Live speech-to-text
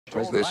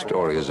This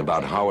story is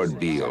about Howard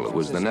Beale, who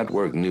was the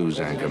network news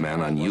anchorman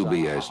on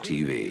UBS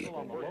TV.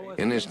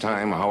 In his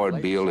time, Howard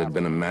Beale had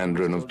been a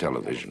mandarin of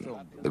television,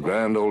 the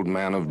grand old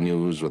man of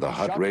news with a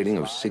hot rating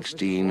of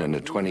 16 and a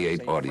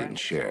 28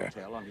 audience share.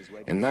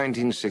 In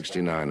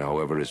 1969,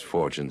 however, his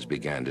fortunes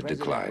began to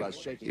decline.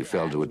 He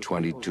fell to a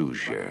 22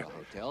 share.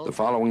 The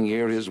following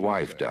year, his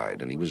wife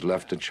died, and he was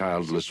left a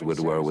childless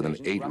widower with an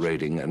 8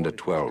 rating and a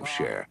 12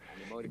 share.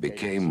 He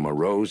became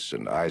morose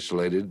and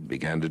isolated,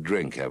 began to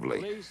drink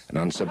heavily, and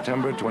on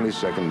September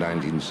 22,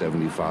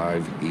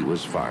 1975, he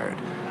was fired,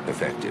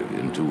 effective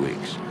in 2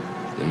 weeks.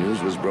 The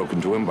news was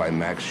broken to him by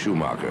Max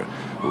Schumacher,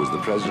 who was the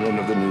president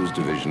of the news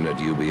division at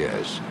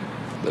UBS.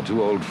 The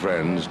two old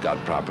friends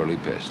got properly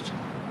pissed.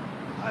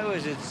 I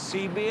was at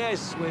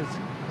CBS with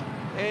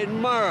Ed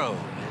Murrow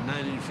in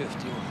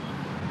 1951.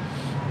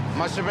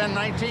 Must have been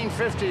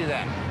 1950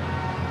 then.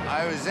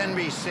 I was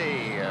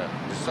NBC,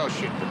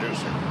 associate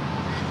producer.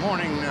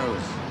 Morning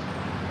news.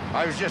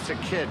 I was just a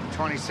kid,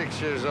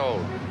 26 years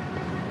old.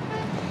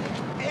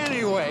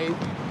 Anyway,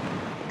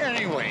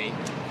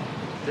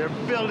 they're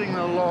building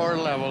the lower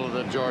level of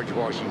the George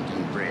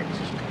Washington Bridge.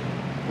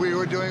 We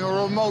were doing a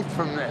remote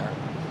from there.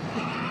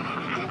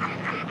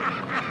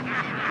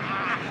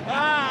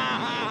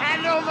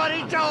 And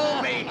nobody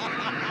told me.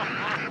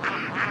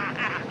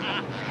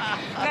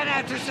 Then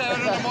after 7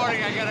 in the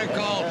morning, I got a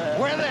call.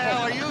 Where the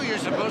hell are you? You're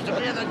supposed to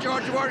be at the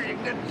George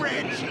Washington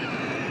Bridge.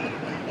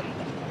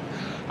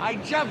 I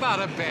jump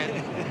out of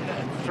bed,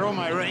 throw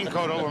my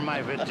raincoat over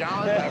my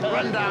pajamas, I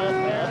run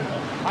downstairs,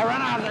 I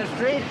run out the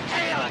street,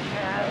 hail a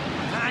cab,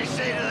 and I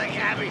say to the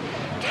cabbie,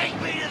 take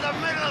me to the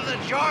middle of the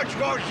George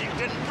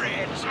Washington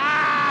Bridge.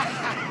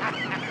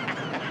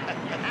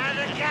 And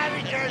the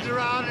cabbie turns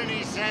around and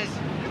he says,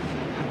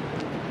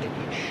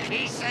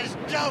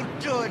 don't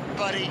do it,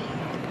 buddy.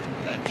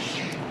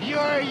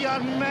 You're a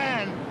young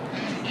man.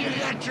 You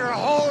got your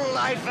whole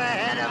life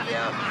ahead of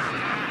you.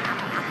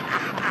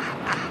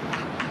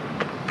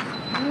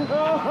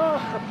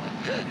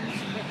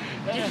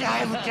 Did I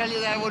ever tell you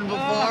that one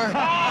before?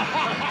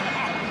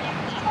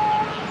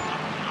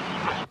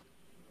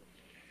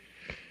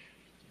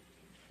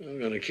 I'm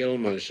gonna kill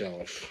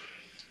myself.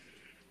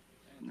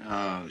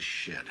 Oh,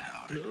 shit,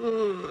 Howard.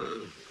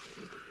 No,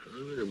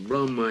 I'm gonna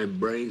blow my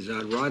brains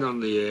out right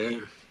on the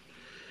air,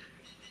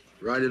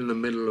 right in the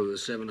middle of the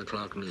 7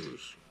 o'clock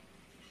news.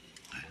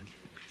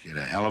 Get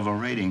a hell of a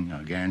rating,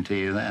 I'll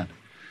guarantee you that.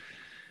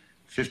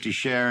 50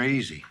 share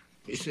easy.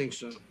 You think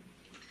so?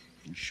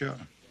 Sure.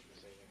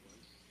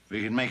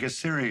 We could make a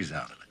series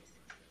out of it.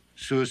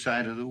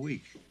 Suicide of the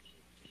week.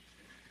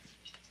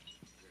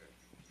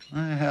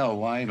 Well, hell,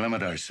 why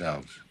limit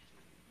ourselves?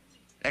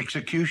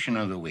 Execution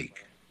of the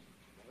week.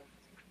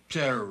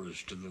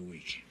 Terrorist of the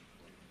week.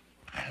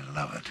 I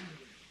love it.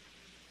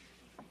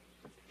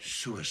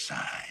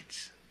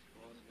 Suicides.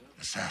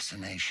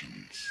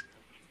 Assassinations.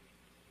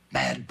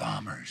 Mad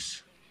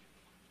bombers.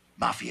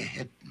 Mafia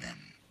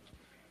hitmen.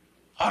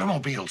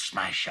 Automobile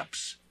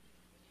smash-ups.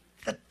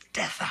 The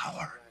death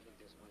hour.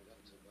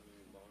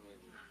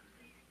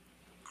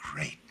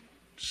 Great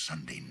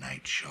Sunday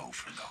night show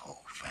for the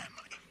whole family.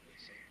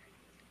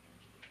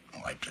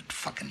 Wiped at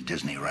fucking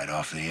Disney right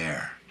off the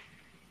air.